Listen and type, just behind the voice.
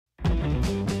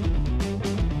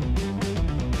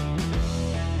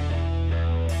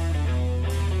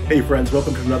Hey friends,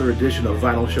 welcome to another edition of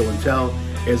Vinyl Show and Tell.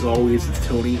 As always, it's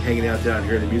Tony hanging out down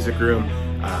here in the music room.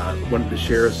 Wanted to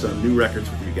share some new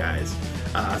records with you guys.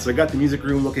 So I got the music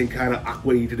room looking kind of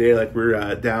aqua-y today, like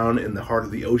we're down in the heart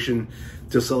of the ocean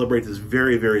to celebrate this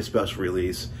very, very special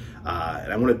release.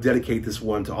 And I want to dedicate this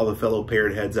one to all the fellow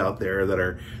parrot heads out there that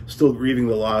are still grieving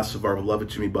the loss of our beloved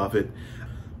Jimmy Buffett.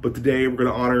 But today we're going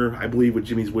to honor, I believe, what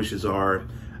Jimmy's wishes are.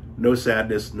 No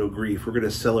sadness, no grief. We're going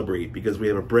to celebrate because we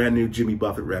have a brand new Jimmy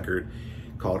Buffett record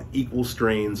called Equal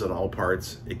Strains on All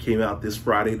Parts. It came out this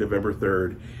Friday, November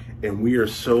 3rd, and we are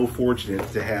so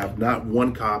fortunate to have not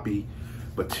one copy,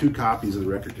 but 2 copies of the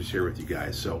record to share with you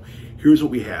guys. So here's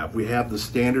what we have. We have the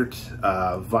standard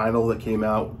vinyl that came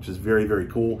out, which is very, very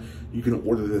cool. You can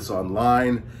order this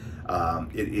online.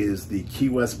 It is the Key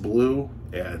West Blue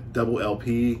double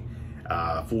LP,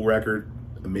 full record.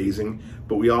 Amazing.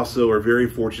 But we also are very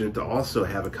fortunate to also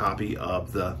have a copy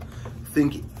of the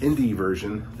Think Indie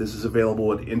version. This is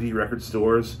available at indie record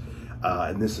stores,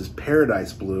 and this is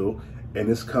Paradise Blue, and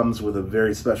this comes with a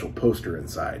very special poster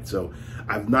inside. So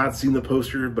I've not seen the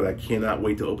poster, but I cannot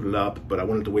wait to open it up, but I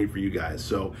wanted to wait for you guys.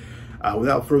 So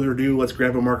without further ado, let's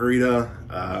grab a margarita,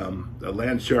 a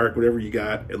land shark, whatever you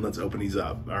got, and let's open these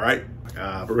up. All right,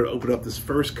 we're going to open up this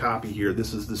first copy here.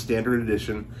 This is the standard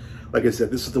edition. Like I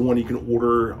said, this is the one you can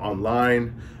order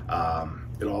online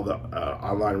at all the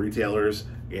online retailers,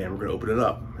 and we're going to open it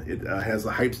up. It has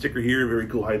the hype sticker here, very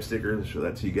cool hype sticker. I'll show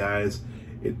that to you guys.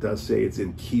 It does say it's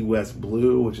in Key West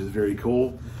Blue, which is very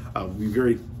cool. Be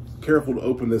very careful to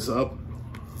open this up.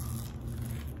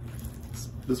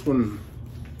 This one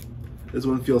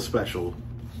feels special.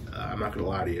 I'm not going to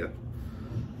lie to you.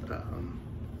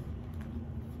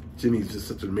 Jimmy's just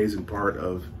such an amazing part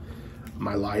of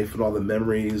my life and all the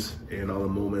memories and all the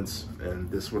moments, and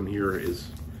this one here is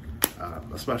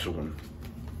a special one.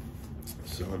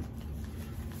 So I'm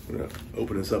gonna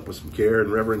open this up with some care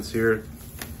and reverence here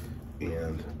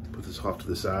and put this off to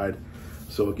the side.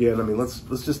 So again, I mean, let's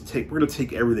just we're gonna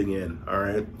take everything in. All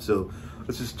right, so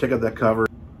let's just check out that cover.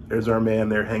 There's our man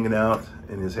there hanging out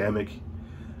in his hammock.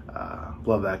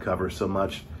 Love that cover so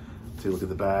much. Take a look at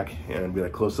the back, and we got a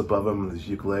close-up of him with his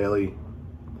ukulele.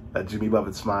 That Jimmy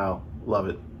Buffett smile. Love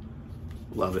it.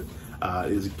 Love it.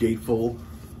 It is gatefold.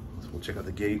 So we'll check out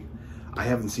the gate. I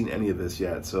haven't seen any of this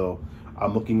yet, so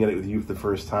I'm looking at it with you for the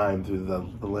first time through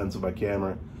the lens of my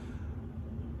camera.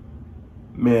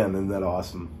 Man, isn't that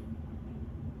awesome?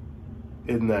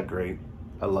 Isn't that great?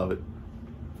 I love it.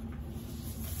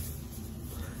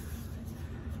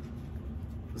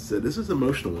 So this is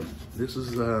emotional one. This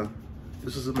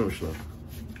is emotional.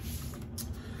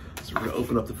 So we're gonna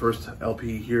open up the first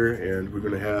LP here, and we're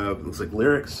gonna have, it looks like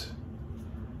lyrics.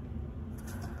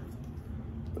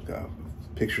 Look, a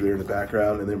picture there in the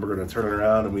background, and then we're gonna turn it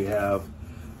around and we have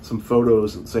some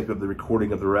photos. It's like of the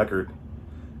recording of the record.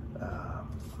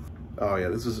 Oh yeah,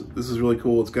 this is really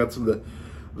cool. It's got some of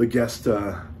the guest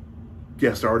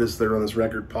artists that are on this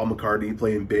record. Paul McCartney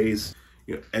playing bass.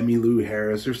 You know, Emmylou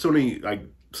Harris. There's so many like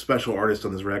special artists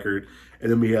on this record. And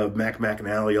then we have Mac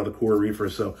McAnally on the Core Reefer.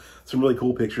 So some really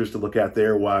cool pictures to look at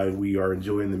there while we are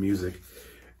enjoying the music.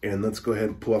 And let's go ahead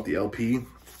and pull out the LP.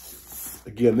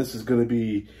 Again, this is going to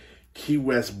be Key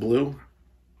West Blue.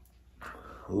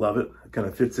 Love it. It kind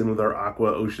of fits in with our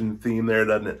aqua ocean theme there,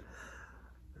 doesn't it?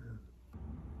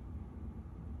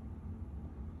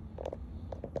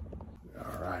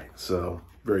 All right, so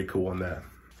very cool on that.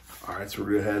 All right, so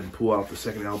we're going to go ahead and pull out the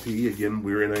second LP. Again,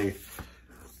 we're in a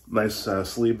nice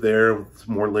sleeve there with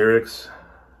some more lyrics.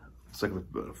 It's like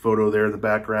a photo there in the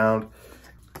background.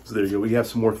 So there you go. We have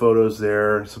some more photos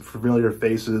there. Some familiar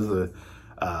faces. The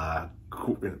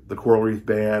Coral Reef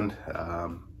Band.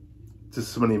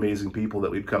 Just so many amazing people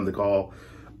that we've come to call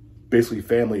basically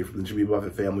family from the Jimmy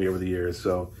Buffett family over the years.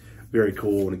 So very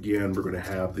cool. And again, we're going to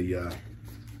have the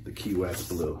Key West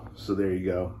Blue. So there you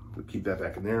go. We'll keep that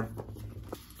back in there.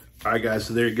 All right, guys,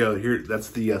 so there you go. Here,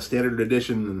 that's the standard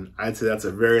edition, and I'd say that's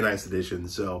a very nice edition.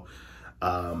 So,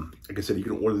 like I said, you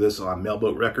can order this on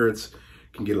Mailboat Records. You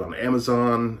can get it on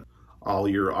Amazon, all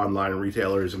your online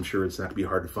retailers. I'm sure it's not going to be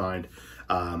hard to find.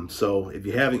 So if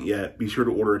you haven't yet, be sure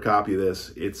to order a copy of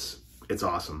this. It's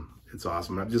awesome. It's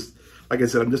awesome. Like I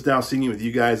said, I'm just now singing with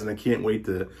you guys, and I can't wait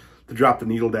to drop the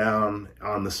needle down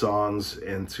on the songs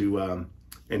and to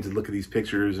look at these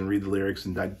pictures and read the lyrics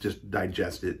and just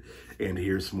digest it and to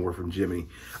hear some more from Jimmy.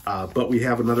 But we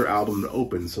have another album to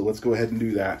open, so let's go ahead and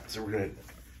do that. So we're gonna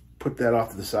put that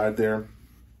off to the side there.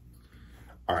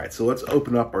 All right, so let's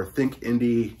open up our Think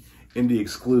Indie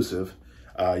exclusive.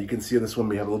 You can see on this one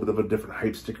we have a little bit of a different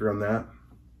hype sticker on that.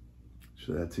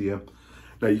 Show that to you.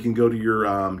 Now you can go to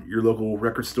your local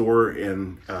record store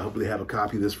and hopefully have a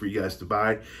copy of this for you guys to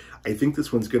buy. I think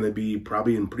this one's going to be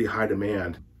probably in pretty high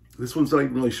demand. This one's not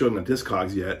even really showing on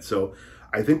Discogs yet, so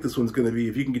I think this one's going to be,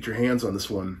 if you can get your hands on this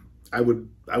one, I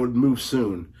would move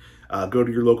soon. Go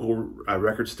to your local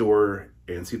record store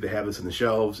and see if they have this in the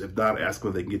shelves. If not, ask them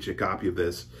if they can get you a copy of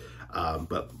this.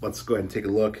 But let's go ahead and take a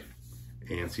look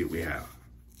and see what we have.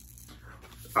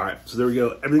 All right, so there we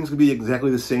go. Everything's gonna be exactly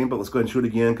the same, but let's go ahead and show it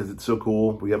again because it's so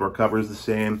cool. We have our covers the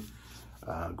same.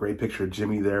 Great picture of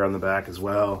Jimmy there on the back as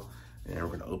well. And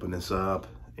we're gonna open this up,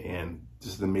 and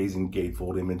just an amazing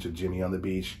gatefold image of Jimmy on the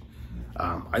beach.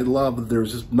 I love that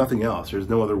there's just nothing else. There's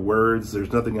no other words,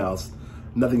 there's nothing else.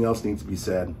 Nothing else needs to be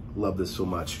said. Love this so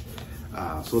much.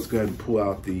 So let's go ahead and pull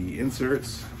out the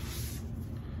inserts.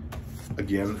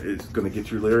 Again, it's gonna get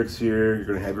your lyrics here. You're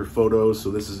gonna have your photos.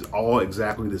 So this is all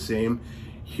exactly the same.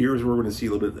 Here's where we're gonna see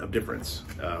a little bit of difference.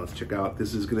 Let's check out,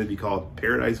 this is gonna be called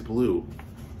Paradise Blue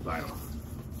vinyl.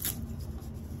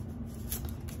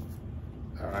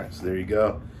 All right, so there you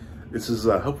go. This is,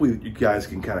 hopefully you guys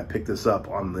can kind of pick this up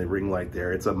on the ring light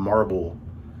there. It's a marble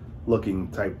looking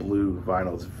type blue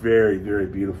vinyl. It's very, very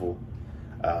beautiful.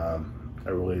 I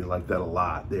really like that a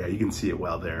lot. Yeah, you can see it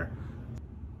well there.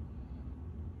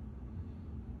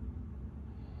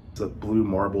 It's a blue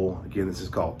marble. Again, this is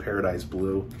called Paradise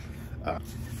Blue.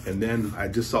 And then I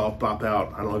just saw it pop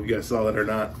out. I don't know if you guys saw that or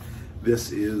not.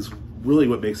 This is really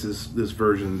what makes this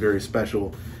version very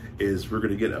special, is we're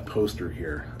gonna get a poster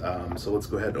here. So let's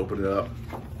go ahead and open it up.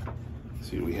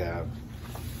 See what we have.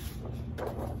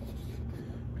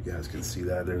 You guys can see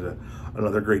that. There's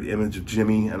another great image of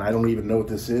Jimmy, and I don't even know what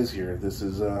this is here. This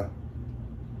is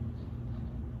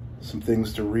some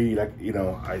things to read. I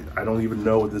don't even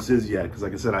know what this is yet, because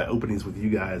like I said, I open these with you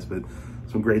guys, but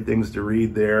some great things to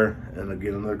read there. And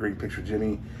again, another great picture of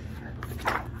Jimmy.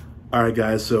 All right,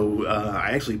 guys, so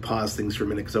I actually paused things for a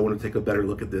minute because I want to take a better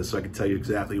look at this so I can tell you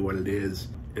exactly what it is.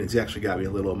 And it's actually got me a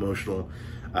little emotional.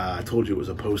 I told you it was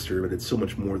a poster, but it's so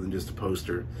much more than just a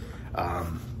poster.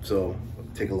 So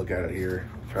take a look at it here,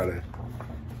 try to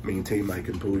maintain my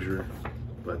composure.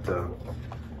 But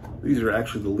these are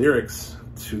actually the lyrics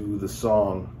to the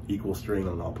song Equal Strain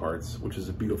on All Parts, which is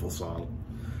a beautiful song.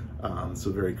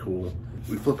 So very cool.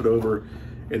 We flip it over,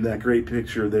 and that great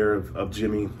picture there of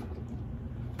Jimmy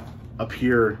up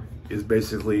here is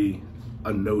basically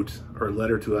a note or a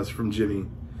letter to us from Jimmy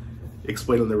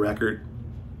explaining the record.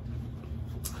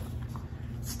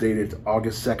 It's dated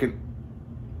August 2nd,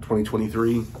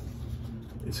 2023.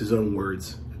 It's his own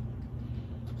words.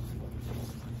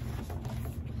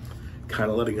 Kind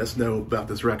of letting us know about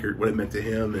this record, what it meant to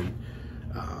him, and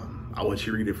I'll let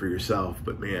you read it for yourself.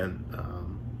 But man,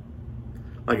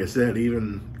 like I said,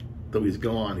 even though he's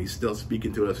gone, he's still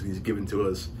speaking to us and he's giving to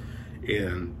us.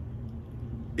 And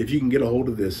if you can get a hold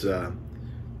of this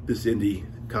this indie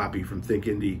copy from Think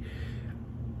Indie,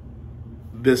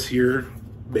 this here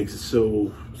makes it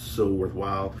so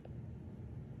worthwhile.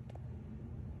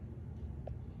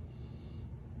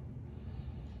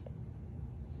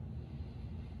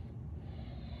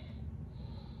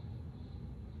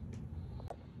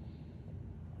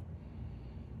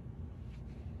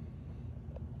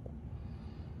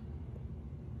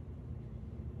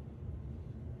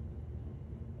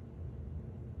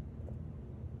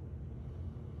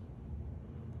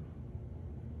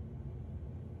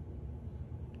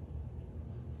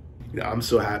 I'm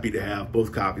so happy to have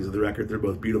both copies of the record. They're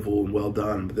both beautiful and well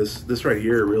done. But this right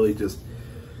here really just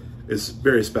is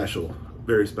very special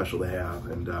to have.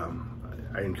 And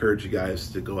I encourage you guys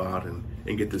to go out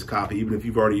and get this copy. Even if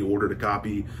you've already ordered a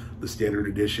copy, the standard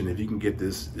edition, if you can get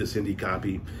this indie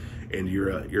copy and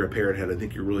you're a parrot head, I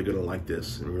think you're really gonna like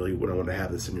this and really want to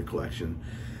have this in your collection.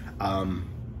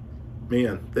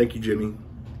 Man, thank you, Jimmy.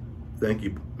 Thank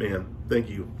you, man. Thank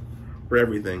you for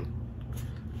everything.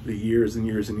 The years and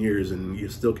years and years, and you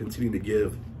still continue to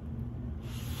give.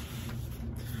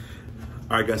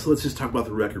 All right, guys, so let's just talk about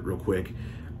the record real quick.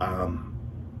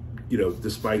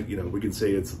 Despite, we can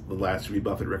say it's the last Jimmy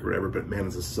Buffett record ever, but man,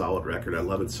 it's a solid record. I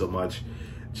love it so much.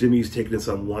 Jimmy's taken us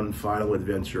on one final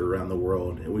adventure around the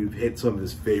world, and we've hit some of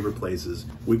his favorite places.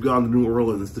 We've gone to New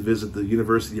Orleans to visit the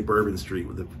University of Bourbon Street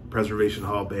with the Preservation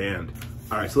Hall Band.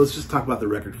 All right, so let's just talk about the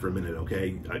record for a minute,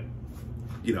 okay?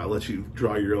 I'll let you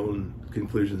draw your own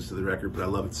conclusions to the record, but I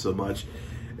love it so much.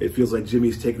 It feels like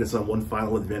Jimmy's taken us on one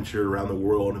final adventure around the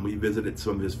world, and we visited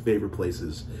some of his favorite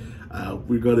places.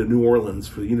 We go to New Orleans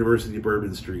for the University of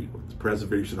Bourbon Street with the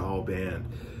Preservation Hall Band.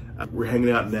 We're hanging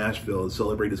out in Nashville to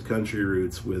celebrate his country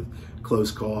roots with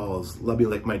Close Calls, Love Me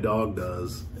Like My Dog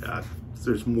Does.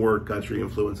 There's more country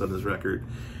influence on this record.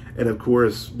 And of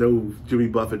course, no Jimmy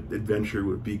Buffett adventure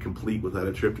would be complete without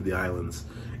a trip to the islands.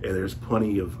 And there's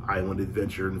plenty of island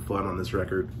adventure and fun on this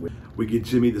record. We get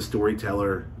Jimmy the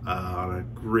storyteller on a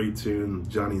great tune,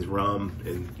 Johnny's Rum,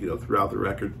 and you know, throughout the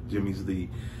record, Jimmy's the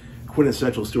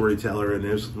quintessential storyteller, and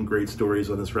there's some great stories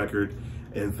on this record.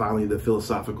 And finally, the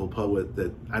philosophical poet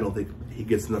that I don't think he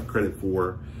gets enough credit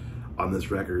for on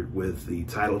this record, with the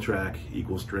title track,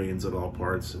 Equal Strains on All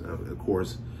Parts, and of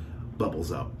course,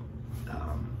 Bubbles Up.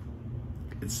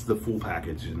 It's the full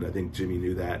package, and I think Jimmy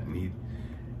knew that, and he,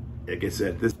 like I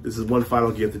said, this is one final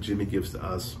gift that Jimmy gives to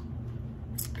us,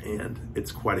 and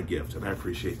it's quite a gift, and I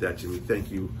appreciate that, Jimmy.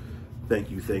 Thank you, thank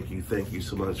you, thank you, thank you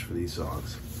so much for these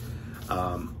songs.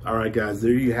 All right, guys,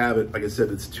 there you have it. Like I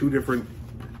said, it's 2 different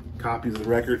copies of the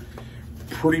record,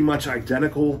 pretty much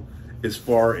identical as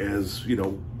far as, you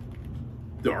know,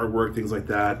 the artwork, things like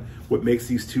that. What makes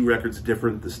these 2 records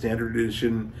different, the standard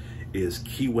edition is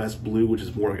Key West blue, which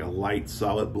is more like a light,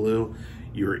 solid blue.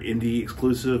 Your indie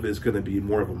exclusive is going to be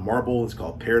more of a marble. It's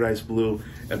called Paradise Blue.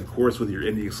 And of course, with your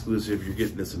indie exclusive, you're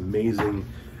getting this amazing,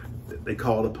 they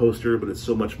call it a poster, but it's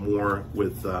so much more,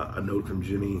 with a note from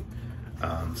Jimmy.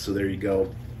 So there you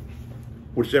go.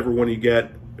 Whichever one you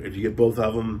get, if you get both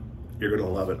of them, you're going to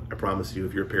love it. I promise you,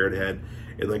 if you're a Parrot head.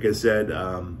 And like I said,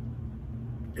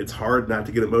 it's hard not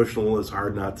to get emotional. It's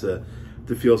hard not to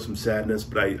feel some sadness,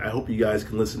 but I hope you guys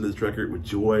can listen to this record with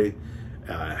joy,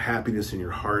 happiness in your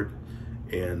heart,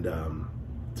 and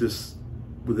just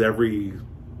with every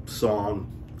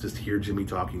song, just hear Jimmy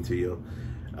talking to you,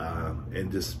 and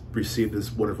just receive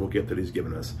this wonderful gift that he's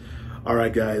given us. All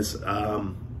right, guys,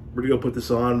 we're gonna go put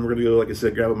this on. We're gonna go, like I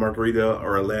said, grab a margarita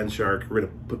or a land shark. We're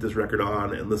gonna put this record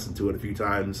on and listen to it a few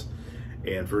times.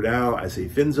 And for now, I say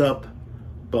fins up,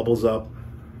 bubbles up.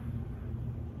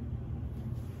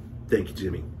 Thank you,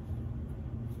 Jimmy.